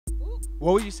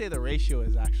What would you say the ratio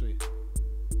is actually?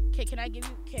 Okay, can I give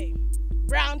you, okay,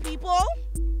 brown people,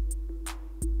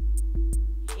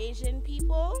 Asian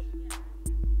people,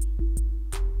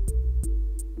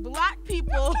 black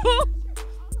people,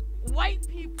 white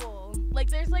people.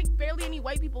 Like, there's like barely any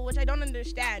white people, which I don't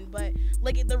understand, but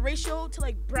like the ratio to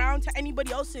like brown to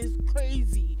anybody else is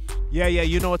crazy. Yeah,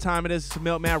 you know what time it is. It's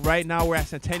Milkman. Right now we're at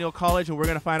Centennial College, and we're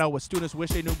going to find out what students wish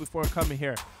they knew before coming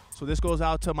here. So this goes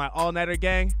out to my all-nighter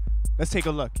gang. Let's take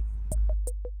a look.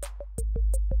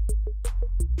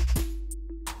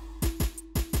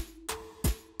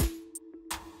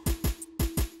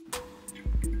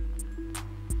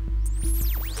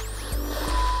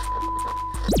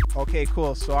 Okay,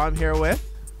 cool. So I'm here with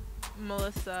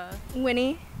Melissa,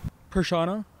 Winnie,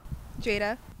 Pershana,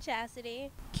 Jada,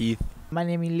 Chastity, Keith, my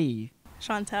name is Lee,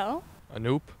 Chantel,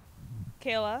 Anoop,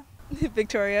 Kayla,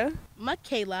 Victoria,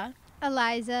 Michaela.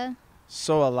 Eliza.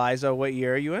 So Eliza, what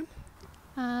year are you in?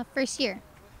 First year.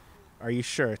 Are you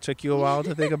sure? It took you a while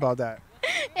to think about that.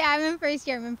 Yeah, I'm in first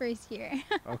year.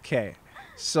 Okay.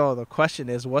 So the question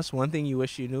is, what's one thing you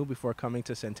wish you knew before coming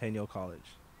to Centennial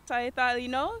College? So I thought,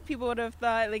 people would have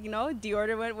thought,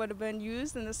 deodorant would have been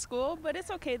used in the school, but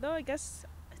it's okay though. I guess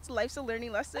life's a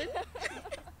learning lesson.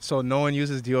 So no one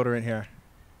uses deodorant here.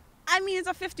 I mean, it's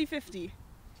a 50-50,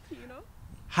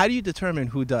 How do you determine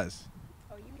who does?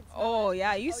 Oh,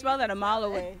 yeah, you smell that a mile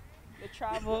away. The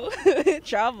travel, it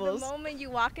travels. The moment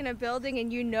you walk in a building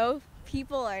and you know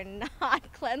people are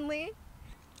not cleanly.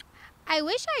 I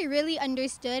wish I really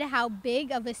understood how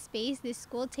big of a space this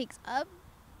school takes up,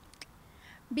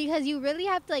 because you really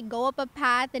have to like go up a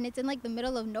path and it's in like the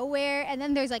middle of nowhere, and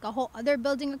then there's like a whole other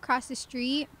building across the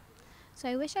street. So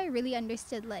I wish I really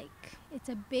understood like it's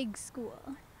a big school.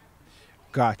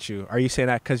 Got you. Are you saying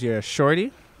that because you're a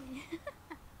shorty?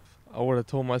 I would have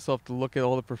told myself to look at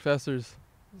all the professors.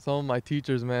 Some of my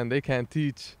teachers, man, they can't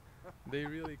teach. They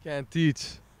really can't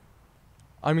teach.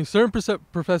 I mean, certain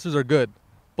professors are good,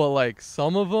 but like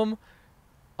some of them,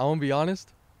 I want to be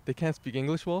honest, they can't speak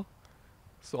English well.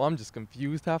 So I'm just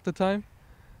confused half the time.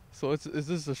 So it's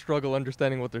just a struggle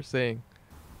understanding what they're saying.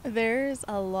 There's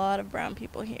a lot of brown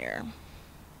people here.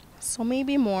 So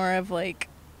maybe more of like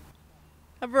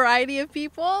a variety of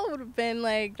people would have been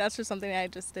like, that's just something I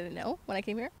just didn't know when I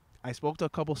came here. I spoke to a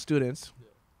couple students,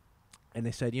 and they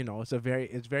said,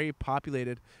 it's very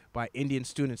populated by Indian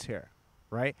students here,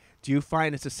 right? Do you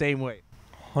find it's the same way?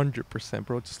 100%,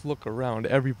 bro. Just look around.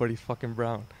 Everybody's fucking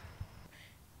brown.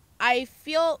 I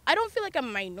don't feel like I'm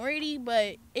a minority,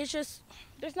 but it's just,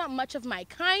 there's not much of my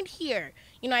kind here.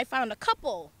 I found a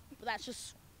couple, but that's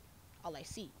just all I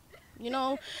see,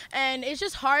 And it's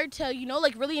just hard to,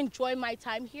 like really enjoy my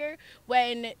time here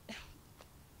when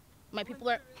my people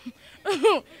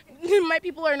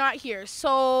are not here.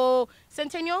 So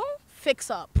Centennial, fix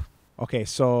up. Okay,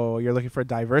 so you're looking for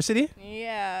diversity?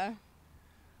 Yeah.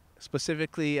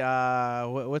 Specifically,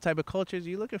 what type of cultures are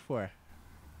you looking for?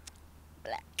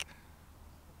 Black.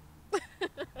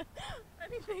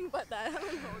 Anything but that. I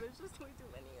don't know. There's just way too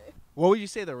many. What would you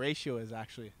say the ratio is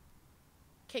actually?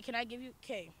 Okay, can I give you,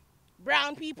 okay,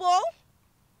 brown people,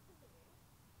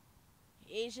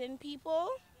 Asian people,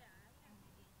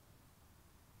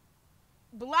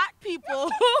 black people,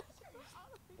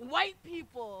 white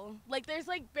people. Like, there's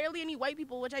like barely any white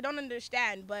people, which I don't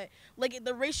understand, but like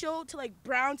the ratio to like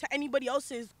brown to anybody else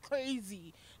is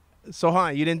crazy. So,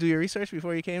 you didn't do your research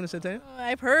before you came to Centennial?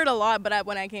 I've heard a lot, but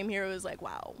when I came here, it was like,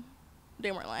 wow,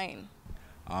 they weren't lying.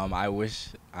 I wish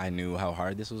I knew how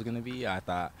hard this was going to be. I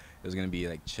thought it was going to be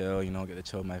like chill, get to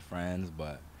chill with my friends,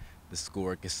 but the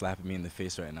schoolwork is slapping me in the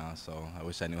face right now, so I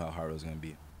wish I knew how hard it was going to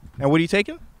be. And what are you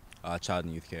taking? Child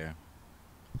and youth care.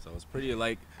 So it's pretty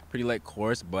light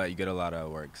course, but you get a lot of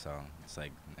work, so it's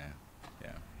like,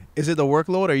 yeah. Is it the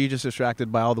workload, or are you just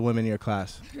distracted by all the women in your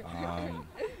class?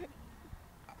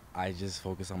 I just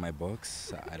focus on my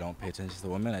books. I don't pay attention to the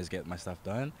women. I just get my stuff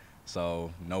done.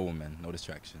 So no women, no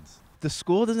distractions. The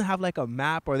school doesn't have like a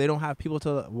map, or they don't have people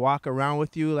to walk around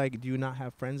with you. Like, do you not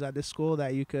have friends at this school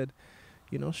that you could,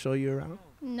 show you around?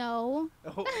 No.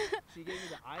 Oh, she gave me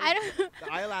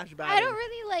the eyelash battle. I don't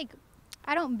really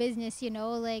I don't business,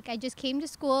 like I just came to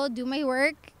school, do my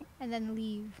work, and then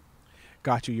leave.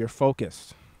 Got you. You're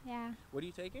focused. Yeah. What are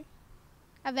you taking?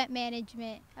 Event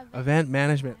management. Event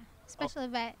management. Yeah. Special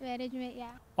event management,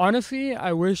 yeah. Honestly,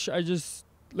 I wish I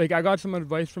got some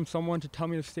advice from someone to tell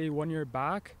me to stay 1 year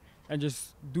back and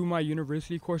just do my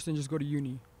university course and just go to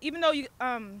uni. Even though you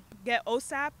get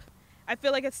OSAP, I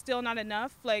feel like it's still not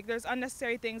enough. Like, there's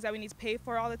unnecessary things that we need to pay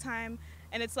for all the time,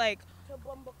 and it's like,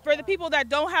 for the people that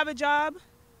don't have a job,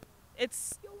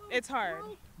 it's hard.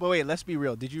 But wait, let's be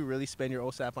real. Did you really spend your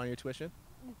OSAP on your tuition?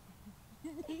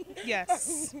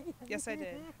 Yes. Yes, I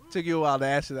did. Took you a while to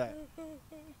answer that.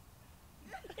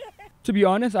 To be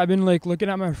honest, I've been like looking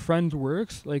at my friends'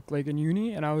 works, like in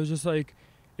uni, and I was just like,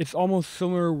 it's almost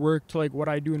similar work to like what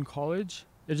I do in college.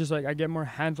 It's just like I get more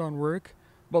hands-on work,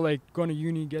 but like going to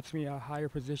uni gets me a higher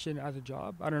position as a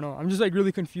job. I don't know. I'm just like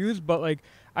really confused, but like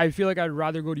I feel like I'd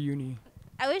rather go to uni.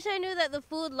 I wish I knew that the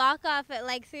food lock off at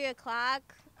like 3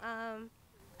 o'clock.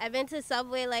 I've been to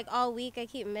Subway like all week. I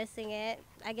keep missing it.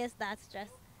 I guess that's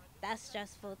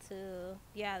stressful too.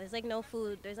 Yeah, there's like no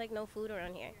food. There's like no food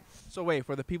around here. So wait,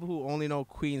 for the people who only know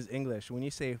Queen's English, when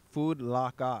you say food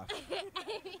lock off,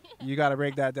 you got to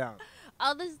break that down.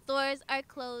 All the stores are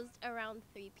closed around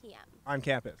 3 p.m. On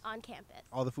campus? On campus.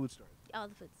 All the food stores? All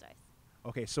the food stores.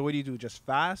 Okay, so what do you do? Just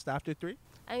fast after 3?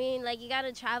 I mean, like you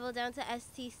gotta travel down to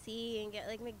STC and get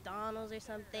like McDonald's or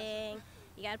something.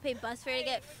 You gotta pay bus fare to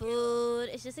get food.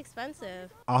 It's just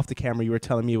expensive. Off the camera, you were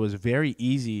telling me it was very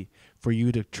easy for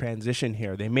you to transition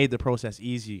here. They made the process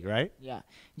easy, right? Yeah,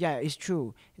 it's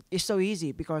true. It's so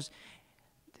easy because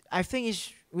I think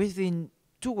it's within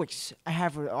 2 weeks I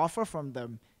have an offer from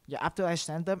them. Yeah, after I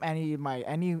send them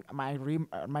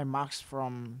my marks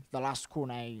from the last school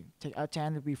I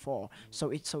attended before,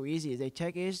 so it's so easy. They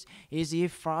take it easy,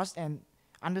 fast, and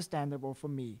understandable for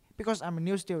me because I'm a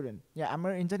new student. Yeah, I'm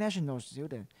an international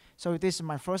student, so this is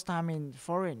my first time in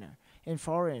foreign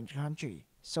country.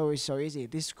 So it's so easy.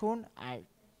 This school I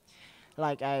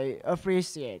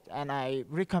appreciate and I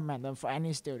recommend them for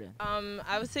any student.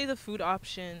 I would say the food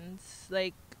options,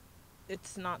 like,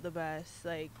 it's not the best.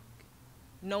 Like,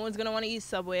 no one's gonna want to eat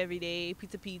Subway every day,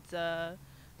 pizza.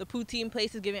 The poutine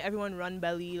place is giving everyone run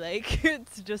belly. Like,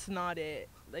 it's just not it.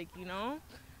 Like, you know,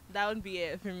 that would be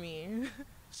it for me.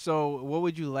 So what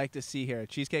would you like to see here?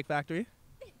 Cheesecake Factory?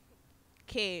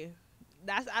 Okay,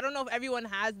 I don't know if everyone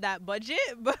has that budget,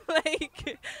 but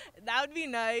like, that would be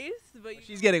nice. But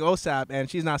She's getting OSAP and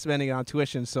she's not spending it on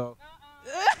tuition, so.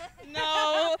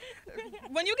 No.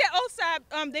 When you get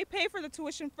OSAP, they pay for the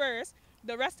tuition first.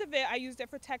 The rest of it, I used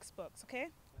it for textbooks, okay?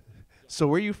 So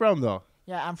where are you from, though?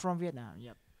 Yeah, I'm from Vietnam.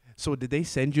 Yep. So did they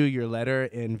send you your letter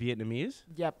in Vietnamese?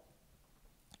 Yep.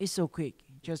 It's so quick.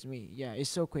 Just me. Yeah,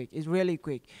 it's so quick. It's really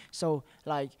quick. So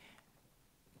like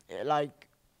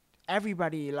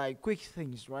everybody like quick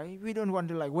things, right? We don't want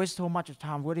to like waste so much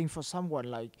time waiting for someone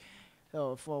like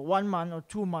for 1 month or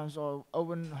 2 months or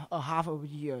even a half of a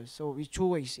year. So with 2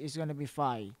 weeks, it's gonna be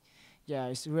fine. Yeah,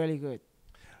 it's really good.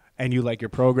 And you like your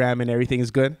program and everything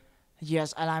is good?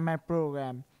 Yes, I like my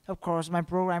program. Of course, my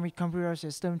program is computer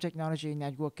system technology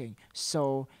networking.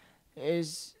 So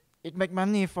it make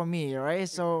money for me, right?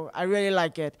 So I really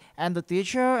like it. And the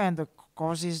teacher and the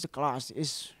courses, the class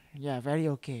is very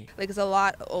okay. Like, it's a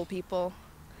lot of old people.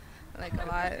 Like, a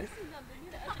lot.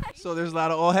 So there's a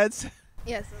lot of old heads?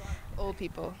 Yes, a lot of old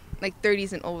people. Like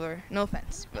 30s and older. No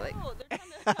offense, but like. oh, they're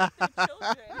trying to help their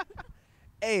children.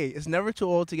 Hey, it's never too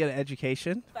old to get an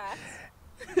education.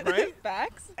 Facts. Right?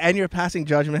 Facts. And you're passing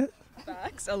judgment.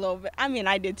 Facts. A little bit. I mean,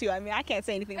 I did too. I mean, I can't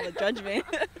say anything but judgment.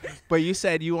 But you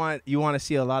said you want to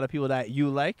see a lot of people that you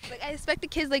like. Like, I expect the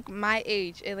kids like my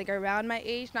age, and like around my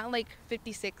age, not like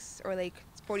 56 or like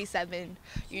 47,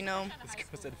 you know? This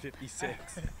girl said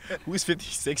 56. Who's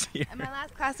 56 here? In my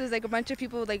last class, there was like a bunch of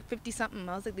people like 50-something.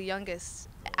 I was like the youngest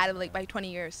out of like by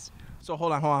 20 years. So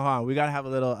hold on. We got to have a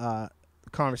little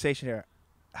conversation here.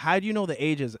 How do you know the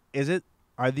ages?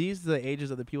 Are these the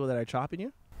ages of the people that are chopping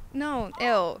you? No,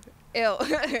 ew.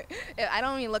 I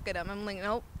don't even look at them. I'm like,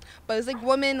 nope. But it's like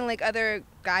women and like other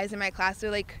guys in my class.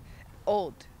 They're like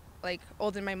old, like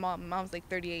older than my mom. My mom's like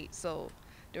 38, so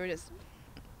they were just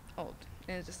old,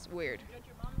 and it's just weird. Did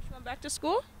your mom going back to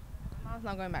school? My mom's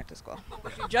not going back to school.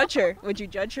 Would you judge her? Would you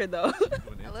judge her though?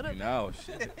 A little. No,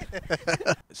 shit.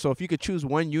 So if you could choose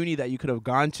one uni that you could have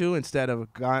gone to instead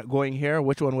of going here,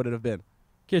 which one would it have been?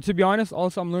 Okay, to be honest,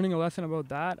 also I'm learning a lesson about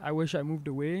that. I wish I moved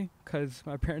away because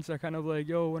my parents are kind of like,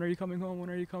 yo, when are you coming home? When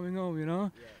are you coming home? You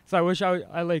know? Yeah. So I wish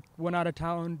I like went out of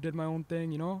town, did my own thing,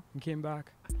 you know, and came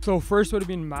back. So first would have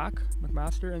been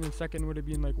McMaster, and then second would have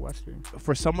been like Western.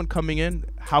 For someone coming in,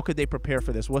 how could they prepare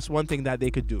for this? What's one thing that they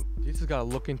could do? You just gotta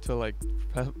look into like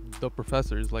the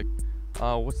professors, like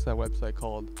what's that website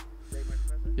called? Rate My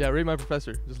Professor? Yeah, Rate My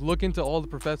Professor. Just look into all the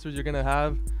professors you're gonna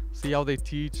have. See how they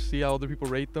teach, see how other people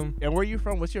rate them. And where are you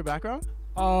from? What's your background?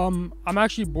 I'm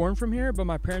actually born from here, but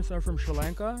my parents are from Sri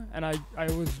Lanka, and I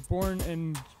was born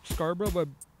in Scarborough, but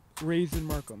raised in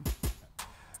Markham.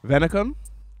 Venicum?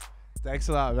 Thanks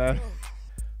a lot, man.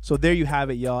 So there you have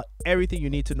it, y'all. Everything you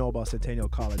need to know about Centennial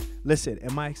College. Listen,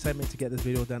 in my excitement to get this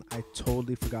video done, I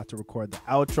totally forgot to record the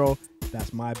outro.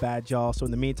 That's my bad, y'all. So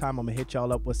in the meantime, I'm gonna hit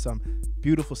y'all up with some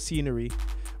beautiful scenery.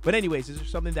 But anyways, is there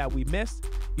something that we missed?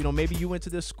 You know, maybe you went to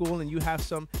this school and you have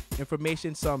some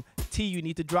information, some tea you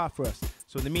need to drop for us.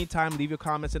 So in the meantime, leave your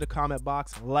comments in the comment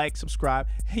box, like, subscribe,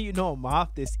 and you know I'm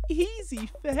off this easy,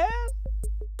 fam.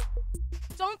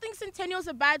 Don't think Centennial's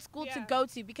a bad school to go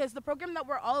to, because the program that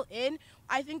we're all in,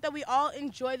 I think that we all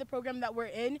enjoy the program that we're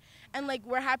in, and like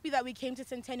we're happy that we came to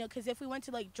Centennial, because if we went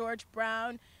to like George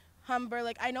Brown, Humber,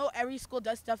 like I know every school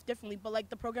does stuff differently, but like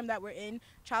the program that we're in,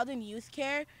 child and youth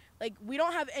care, like we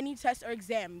don't have any tests or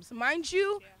exams. Mind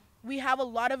you, we have a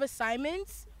lot of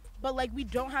assignments, but like we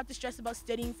don't have to stress about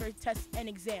studying for tests and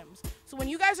exams. So when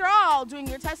you guys are all doing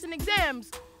your tests and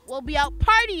exams, we'll be out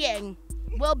partying.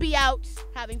 We'll be out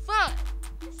having fun.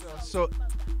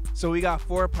 So we got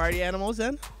 4 party animals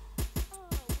then? Oh,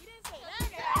 we didn't say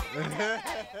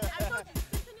that.